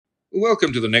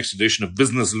Welcome to the next edition of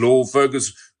Business Law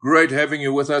Focus. Great having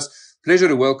you with us. Pleasure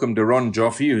to welcome Doron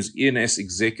Joffe, who's ENS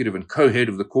Executive and Co-Head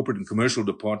of the Corporate and Commercial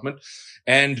Department,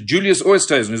 and Julius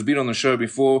Oosthuizen, who's been on the show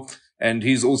before, and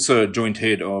he's also Joint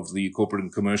Head of the Corporate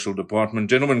and Commercial Department.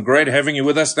 Gentlemen, great having you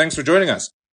with us. Thanks for joining us.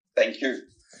 Thank you.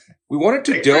 We wanted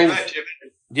to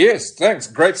Yes, thanks.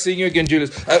 Great seeing you again,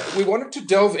 Julius. We wanted to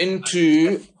delve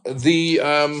into the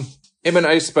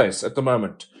M&A space at the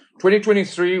moment.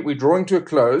 2023, we're drawing to a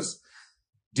close.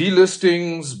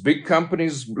 Delistings, big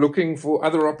companies looking for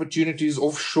other opportunities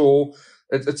offshore.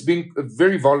 It's been a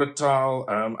very volatile,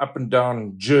 up and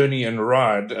down journey and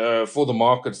ride for the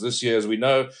markets this year, as we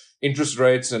know. Interest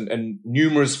rates and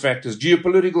numerous factors,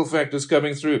 geopolitical factors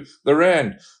coming through, the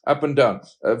rand up and down.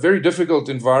 A very difficult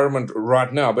environment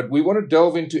right now, but we want to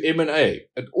delve into M&A.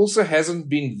 It also hasn't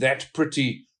been that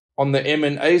pretty on the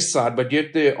M&A side, but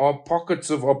yet there are pockets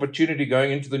of opportunity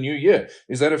going into the new year.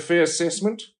 Is that a fair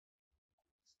assessment?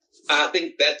 I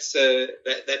think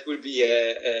that would be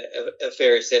a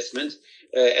fair assessment.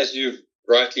 As you've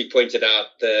rightly pointed out,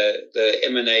 the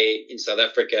M&A in South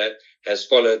Africa has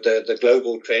followed the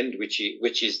global trend,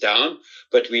 which is down.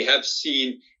 But we have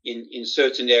seen in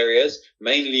certain areas,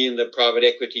 mainly in the private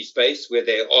equity space, where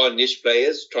there are niche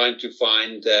players trying to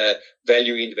find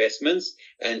value investments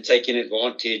and taking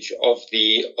advantage of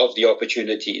the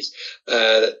opportunities.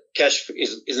 Cash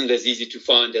isn't as easy to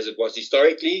find as it was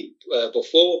historically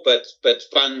before, but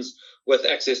funds with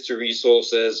access to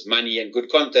resources, money, and good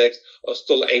contacts are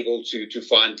still able to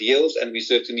find deals, and we're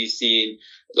certainly seeing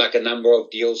like a number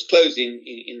of deals closing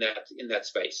in that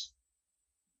space.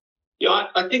 Yeah,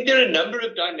 I think there are a number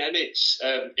of dynamics,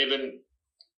 Evan,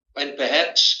 and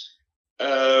perhaps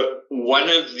one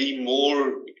of the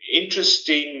more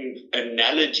interesting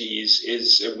analogies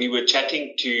is we were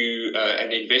chatting to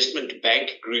an investment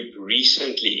bank group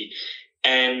recently,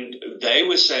 and they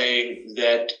were saying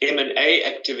that M&A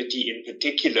activity in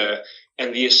particular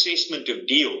and the assessment of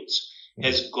deals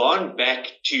has gone back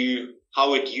to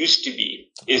how it used to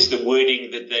be, is the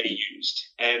wording that they used.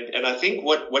 And I think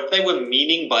what they were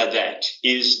meaning by that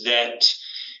is that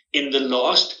in the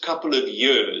last couple of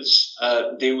years,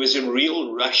 there was a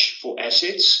real rush for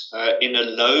assets in a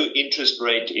low interest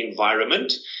rate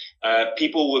environment.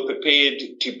 People were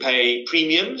prepared to pay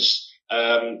premiums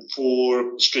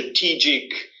for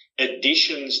strategic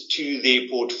additions to their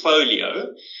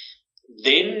portfolio.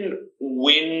 Then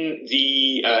when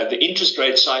the interest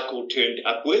rate cycle turned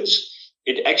upwards,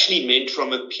 it actually meant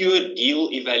from a pure deal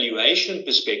evaluation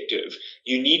perspective,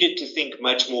 you needed to think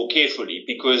much more carefully,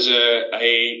 because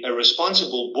a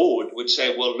responsible board would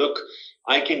say, well, look,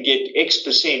 I can get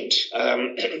X%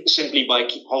 simply by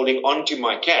holding on to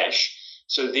my cash.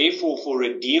 So therefore, for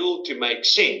a deal to make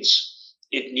sense,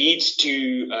 it needs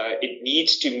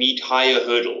to meet higher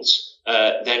hurdles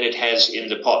than it has in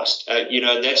the past.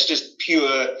 That's just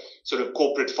pure sort of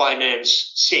corporate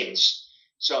finance sense.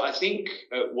 So I think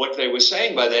what they were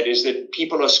saying by that is that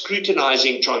people are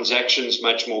scrutinizing transactions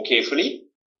much more carefully.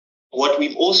 What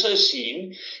we've also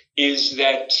seen is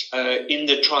that in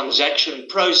the transaction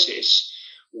process,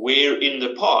 where in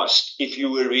the past, if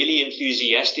you were really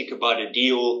enthusiastic about a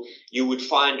deal, you would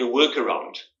find a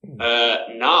workaround.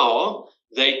 Now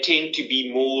they tend to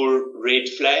be more red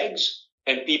flags,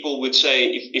 and people would say,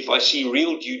 if I see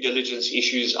real due diligence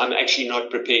issues, I'm actually not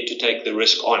prepared to take the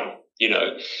risk on.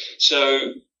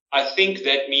 So I think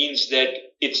that means that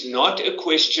it's not a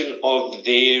question of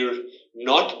there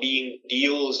not being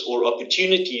deals or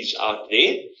opportunities out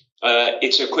there.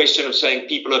 It's a question of saying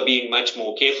people are being much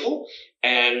more careful,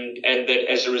 and that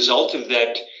as a result of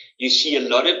that, you see a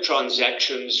lot of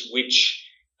transactions which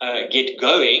get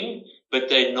going, but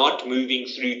they're not moving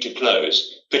through to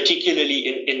close,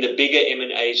 particularly in the bigger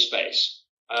M&A space.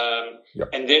 Yep.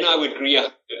 And then I would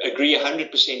agree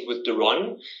 100% with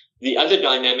Doron. The other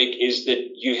dynamic is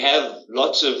that you have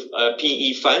lots of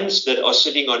PE funds that are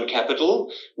sitting on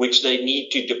capital, which they need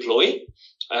to deploy.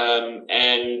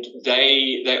 And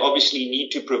they obviously need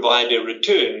to provide a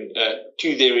return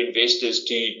to their investors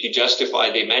to justify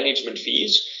their management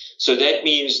fees. So that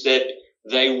means that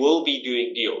they will be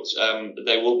doing deals.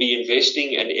 They will be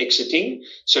investing and exiting.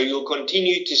 So you'll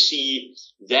continue to see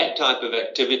that type of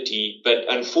activity. But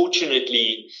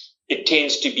unfortunately, it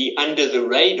tends to be under the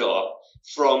radar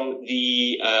from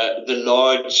the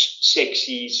large,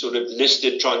 sexy sort of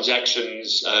listed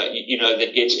transactions,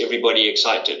 that gets everybody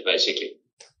excited, basically.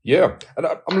 Yeah. And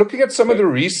I'm looking at some of the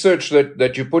research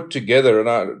that you put together,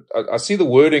 and I see the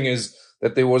wording is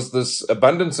that there was this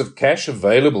abundance of cash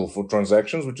available for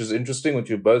transactions, which is interesting, which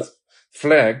you both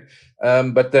flagged,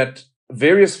 but that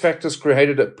various factors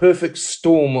created a perfect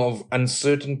storm of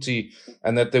uncertainty,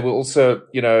 and that there were also,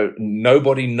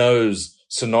 nobody knows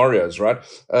scenarios, right?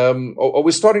 Are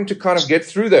we starting to kind of get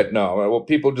through that now? Or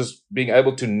people just being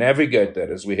able to navigate that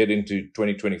as we head into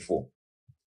 2024?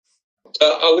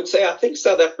 I would say I think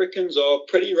South Africans are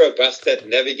pretty robust at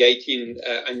navigating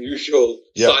unusual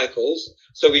cycles.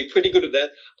 So we're pretty good at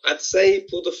that. I'd say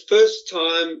for the first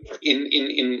time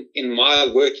in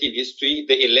my working history,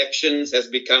 the elections has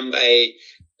become a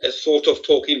sort of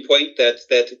talking point that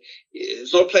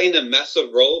it's not playing a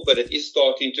massive role, but it is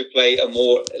starting to play a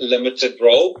more limited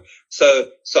role. So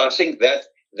I think that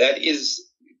is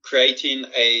creating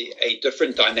a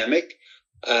different dynamic.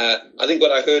 I think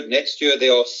what I heard next year,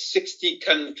 there are 60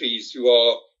 countries who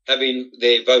are having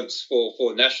their votes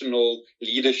for national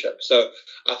leadership. So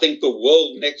I think the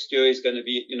world next year is going to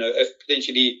be,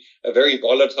 potentially a very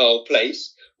volatile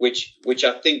place, which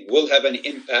I think will have an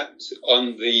impact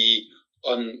on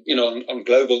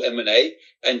global M&A.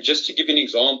 And just to give you an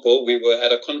example, we were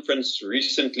at a conference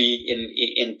recently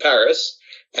in Paris,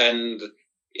 and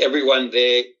everyone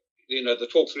there, the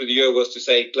talk through the year was to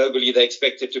say globally they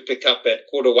expected to pick up at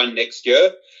Q1 next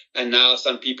year, and now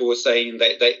some people were saying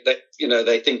they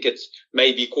think it's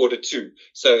maybe Q2.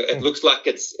 So it looks like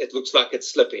it's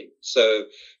slipping. So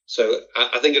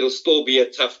I think it'll still be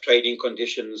a tough trading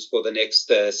conditions for the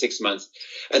next 6 months.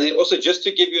 And then also just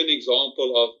to give you an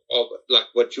example of like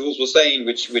what Jules was saying,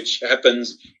 which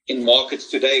happens in markets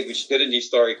today, which didn't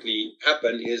historically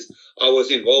happen, is I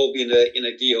was involved in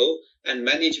a deal and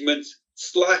management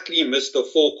slightly missed the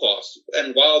forecast,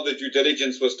 and while the due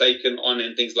diligence was taken on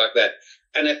and things like that,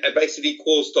 and it basically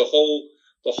caused the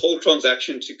whole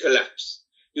transaction to collapse.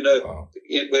 Wow.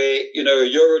 Where a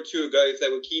year or two ago, if they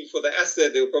were keen for the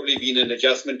asset, there would probably been an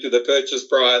adjustment to the purchase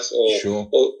price,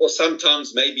 or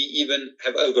sometimes maybe even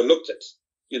have overlooked it.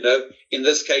 In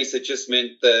this case, it just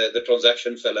meant the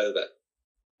transaction fell over.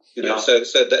 So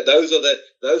those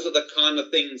are the kind of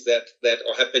things that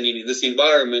are happening in this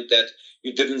environment that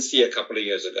you didn't see a couple of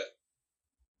years ago.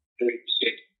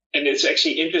 And it's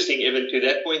actually interesting, Evan, to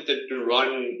that point that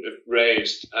Doron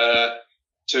raised.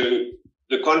 So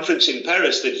the conference in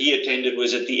Paris that he attended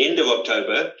was at the end of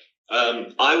October.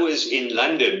 I was in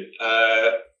London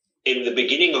in the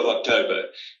beginning of October.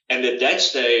 And at that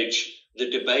stage,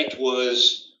 the debate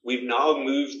was we've now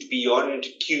moved beyond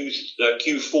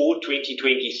Q4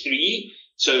 2023.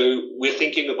 So we're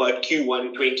thinking about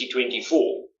Q1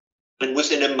 2024. And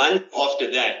within a month after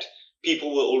that,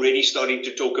 people were already starting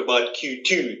to talk about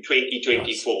Q2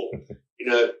 2024.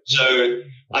 So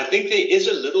I think there is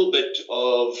a little bit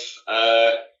of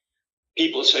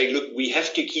people saying, look, we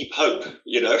have to keep hope,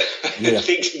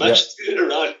 things must turn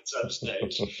around at some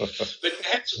stage. But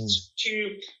perhaps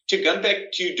to come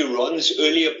back to Doron's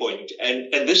earlier point,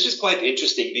 and this is quite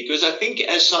interesting because I think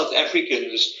as South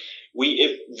Africans,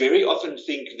 we very often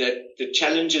think that the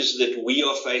challenges that we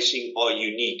are facing are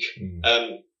unique.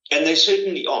 And they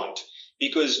certainly aren't,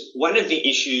 because one of the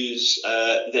issues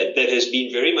that has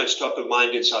been very much top of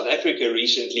mind in South Africa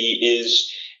recently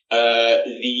is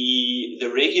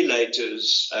the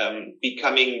regulators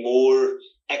becoming more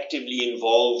actively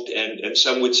involved and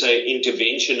some would say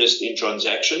interventionist in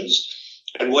transactions.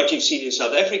 And what you've seen in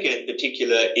South Africa in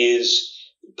particular is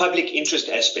public interest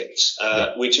aspects,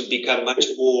 which have become much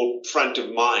more front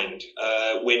of mind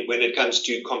when it comes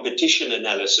to competition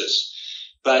analysis.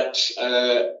 But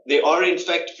there are, in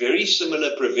fact, very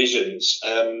similar provisions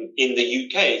in the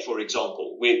UK, for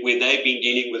example, where they've been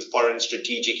dealing with foreign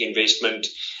strategic investment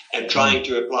and trying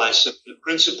to apply similar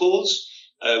principles.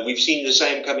 We've seen the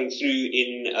same coming through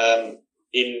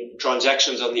in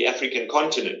transactions on the African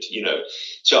continent,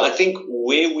 So I think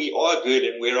where we are good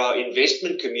and where our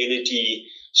investment community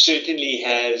certainly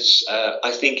has,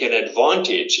 I think, an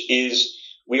advantage is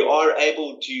we are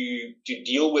able to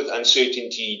deal with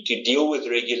uncertainty, to deal with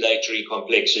regulatory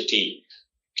complexity.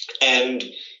 And,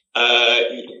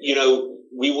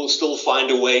 we will still find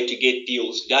a way to get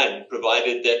deals done,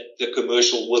 provided that the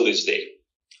commercial will is there.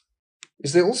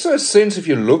 Is there also a sense, if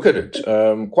you look at it,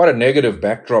 quite a negative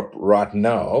backdrop right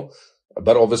now,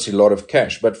 but obviously a lot of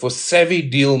cash. But for savvy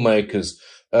deal makers,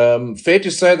 fair to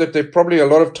say that there are probably a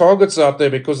lot of targets out there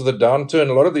because of the downturn.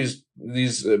 A lot of these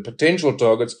potential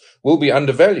targets will be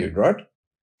undervalued, right?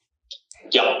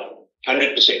 Yeah,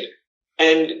 100%.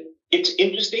 And it's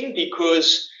interesting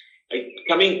because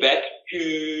coming back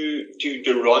to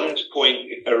Doron's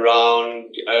point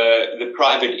around the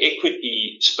private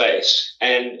equity space,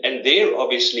 and there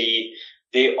obviously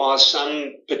there are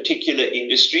some particular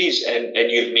industries, and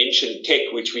you've mentioned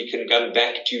tech, which we can come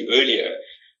back to earlier,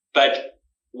 but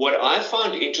what I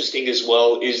found interesting as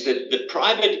well is that the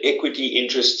private equity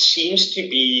interest seems to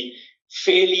be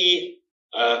fairly,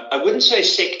 I wouldn't say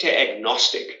sector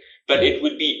agnostic, but it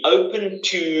would be open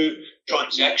to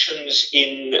transactions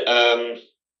in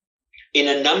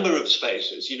a number of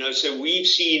spaces. So we've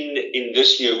seen in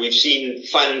this year, we've seen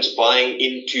funds buying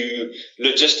into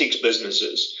logistics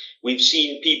businesses. We've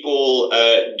seen people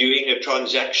doing a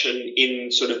transaction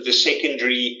in sort of the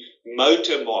secondary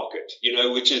motor market,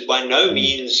 which is by no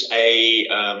means a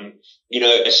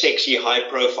sexy, high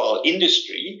profile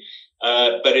industry.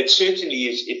 But it certainly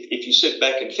is, if you sit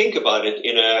back and think about it,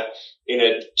 in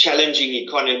a challenging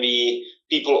economy,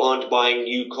 people aren't buying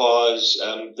new cars.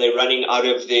 They're running out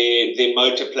of their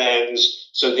motor plans.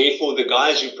 So therefore the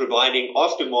guys who are providing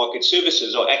aftermarket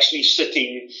services are actually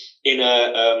sitting in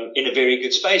a very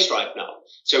good space right now.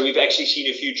 So we've actually seen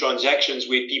a few transactions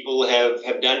where people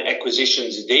have done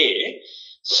acquisitions there.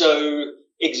 So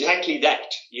exactly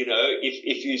that,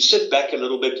 if you sit back a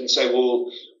little bit and say,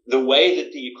 well, the way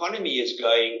that the economy is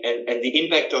going and the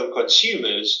impact on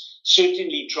consumers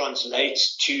certainly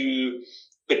translates to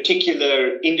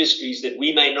particular industries that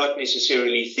we may not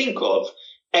necessarily think of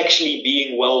actually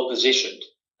being well positioned.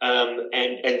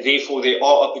 And therefore there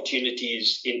are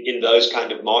opportunities in those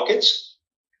kind of markets.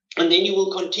 And then you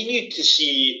will continue to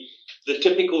see the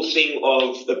typical thing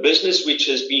of a business which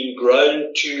has been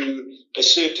grown to a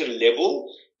certain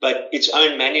level, but its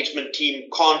own management team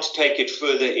can't take it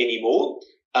further anymore.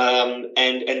 And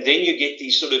then you get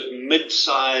these sort of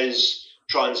mid-size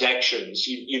transactions,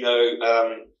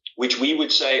 which we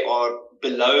would say are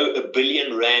below R1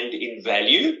 billion in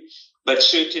value, but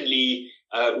certainly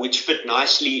which fit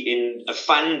nicely in a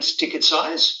fund ticket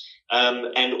size,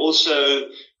 and also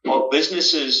are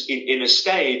businesses in a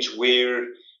stage where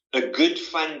a good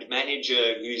fund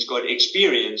manager who's got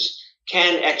experience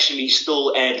can actually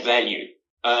still add value,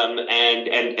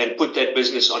 and put that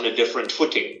business on a different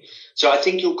footing. So I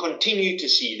think you'll continue to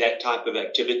see that type of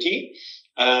activity.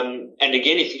 And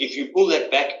again, if you pull that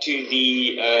back to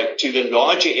the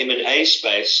larger M&A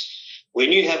space,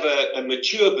 when you have a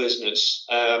mature business,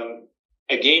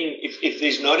 again, if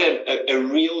there's not a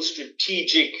real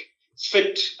strategic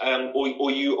fit, or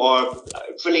you are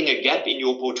filling a gap in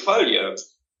your portfolio,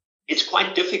 it's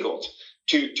quite difficult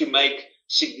to make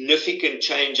significant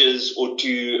changes or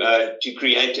to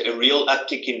create a real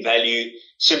uptick in value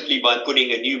simply by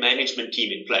putting a new management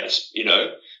team in place,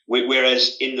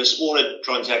 whereas in the smaller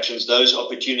transactions, those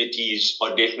opportunities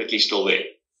are definitely still there.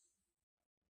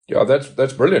 Yeah,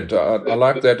 that's brilliant. I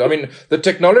like that. I mean, the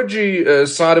technology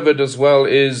side of it as well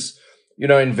is,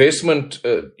 investment.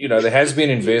 There has been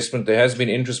investment, there has been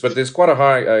interest, but there's quite a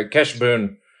high cash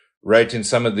burn rate in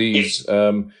some of these.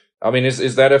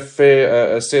 Is that a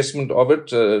fair assessment of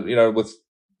it? With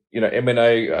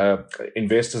M&A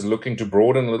investors looking to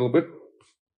broaden a little bit.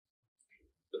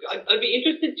 I'd be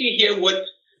interested to hear what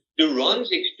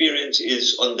Doron's experience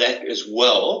is on that as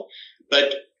well.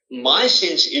 But my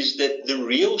sense is that the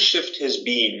real shift has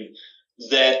been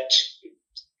that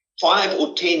 5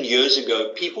 or 10 years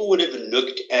ago, people would have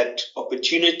looked at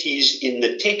opportunities in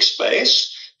the tech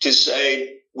space to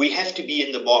say, we have to be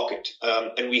in the market,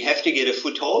 and we have to get a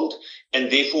foothold,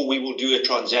 and therefore we will do a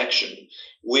transaction.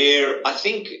 Where I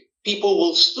think people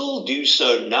will still do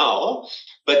so now,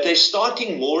 but they're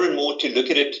starting more and more to look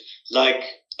at it like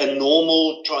a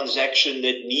normal transaction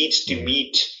that needs to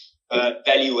meet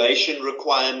valuation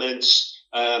requirements.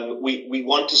 We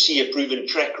want to see a proven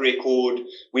track record.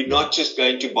 We're not just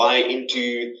going to buy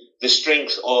into the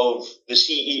strength of the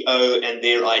CEO and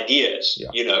their ideas,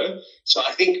 So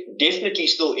I think definitely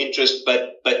still interest,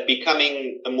 but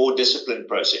becoming a more disciplined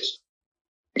process.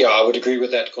 Yeah, I would agree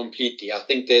with that completely. I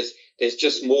think there's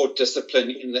just more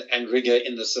discipline and rigor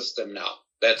in the system now.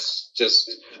 That's just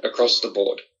across the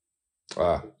board.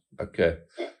 Ah, okay.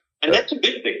 And that's a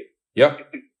good thing. Yeah.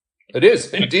 It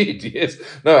is indeed. Yes.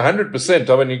 No, 100%.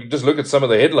 I mean, you can just look at some of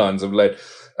the headlines of late.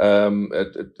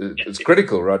 It's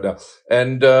critical right now.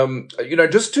 And,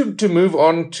 just to move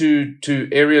on to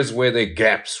areas where there are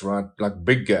gaps, right? Like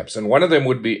big gaps. And one of them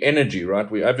would be energy, right?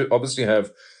 We obviously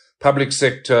have public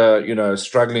sector,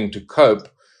 struggling to cope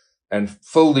and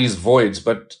fill these voids.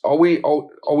 But are we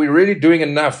really doing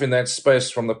enough in that space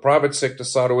from the private sector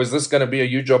side, or is this going to be a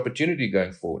huge opportunity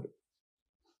going forward?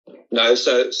 No,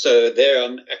 so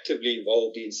they're actively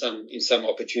involved in some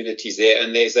opportunities there,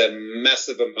 and there's a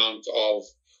massive amount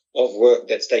of work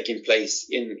that's taking place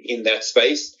in that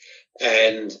space,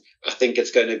 and I think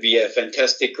it's going to be a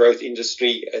fantastic growth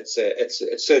industry. It's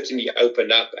certainly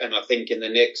opened up, and I think in the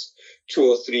next 2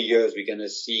 or 3 years we're going to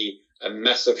see a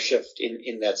massive shift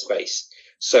in that space.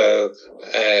 So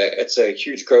it's a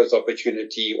huge growth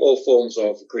opportunity. All forms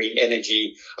of green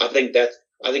energy. I think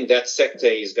that sector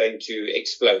is going to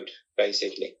explode,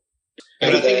 basically.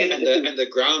 And the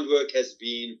groundwork has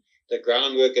been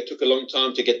it took a long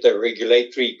time to get the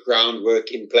regulatory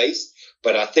groundwork in place,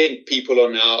 but I think people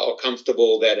are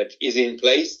comfortable that it is in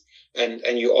place, and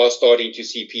you are starting to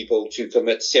see people to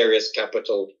commit serious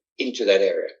capital into that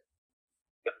area.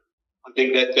 I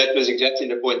think that was exactly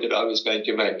the point that I was going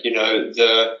to make.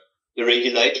 The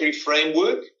regulatory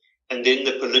framework and then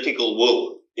the political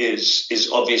will is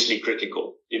obviously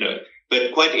critical,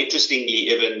 But quite interestingly,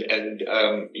 Evan,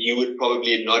 and you would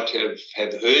probably not have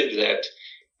heard that,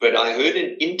 but I heard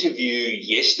an interview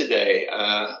yesterday,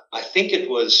 I think it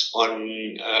was on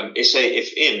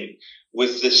SAFM,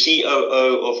 with the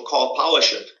COO of Car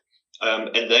Powership.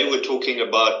 And they were talking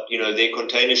about, their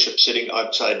container ship sitting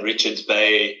outside Richards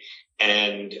Bay,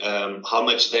 and how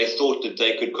much they thought that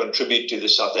they could contribute to the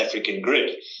South African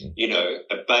grid,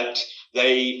 but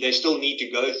they still need to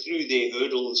go through their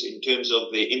hurdles in terms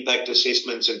of their impact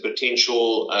assessments and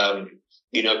potential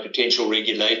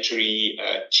regulatory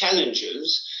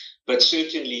challenges. But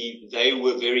certainly they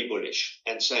were very bullish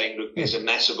and saying, look, there's a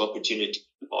massive opportunity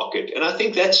in the market. And I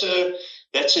think that's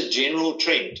a general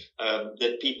trend,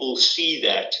 that people see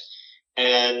that.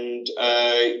 And,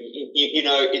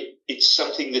 it's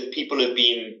something that people have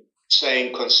been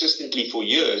saying consistently for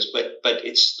years, but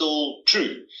it's still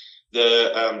true.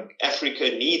 Africa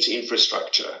needs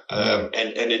infrastructure, and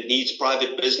it needs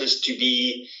private business to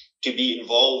be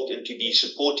involved and to be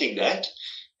supporting that.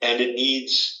 And it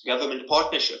needs government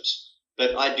partnerships.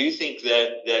 But I do think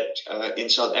that in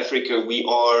South Africa, we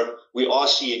are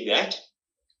seeing that.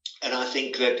 And I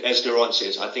think that, as Doron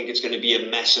says, I think it's going to be a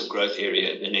massive growth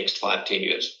area in the next 5-10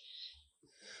 years.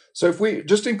 So if we,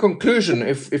 just in conclusion,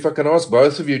 if I can ask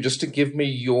both of you just to give me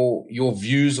your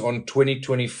views on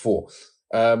 2024,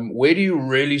 where do you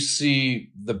really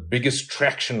see the biggest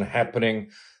traction happening?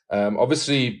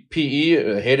 Obviously,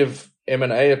 PE ahead of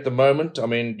M&A at the moment. I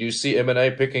mean, do you see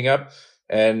M&A picking up?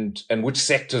 And which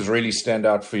sectors really stand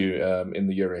out for you in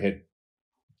the year ahead?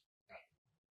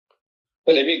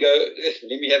 Well, let me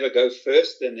have a go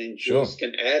first, and then Jules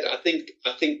can add. I think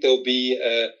there'll be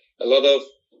a lot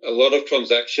of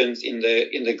transactions in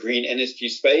the green energy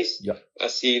space. Yeah. I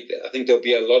think there'll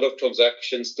be a lot of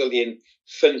transactions still in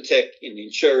fintech, in the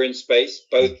insurance space,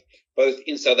 both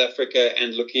in South Africa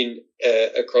and looking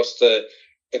across the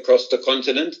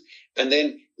continent. And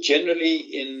then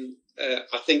generally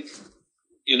I think,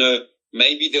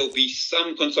 maybe there'll be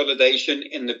some consolidation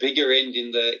in the bigger end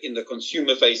in the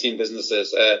consumer facing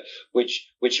businesses,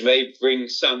 which may bring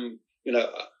some,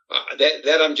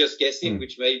 that I'm just guessing,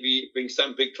 which maybe bring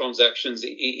some big transactions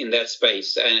in that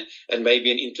space, and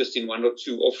maybe an interest in one or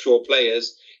two offshore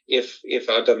players if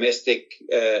our domestic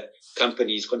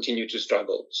companies continue to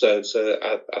struggle. So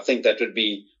I think that would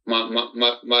be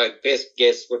my best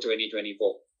guess for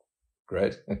 2024.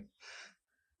 Great.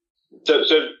 So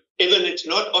Evan, it's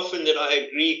not often that I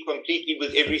agree completely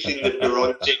with everything that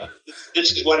Doron said.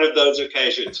 This is one of those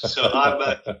occasions. So I'm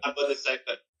on the same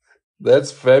page.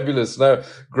 That's fabulous. No,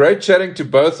 great chatting to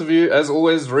both of you. As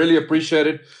always, really appreciate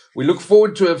it. We look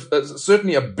forward to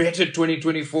certainly a better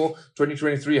 2024.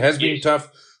 2023 has been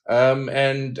tough.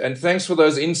 And thanks for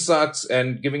those insights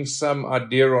and giving some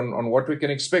idea on what we can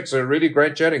expect. So really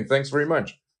great chatting. Thanks very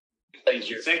much. Thank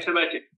you. Thanks so much.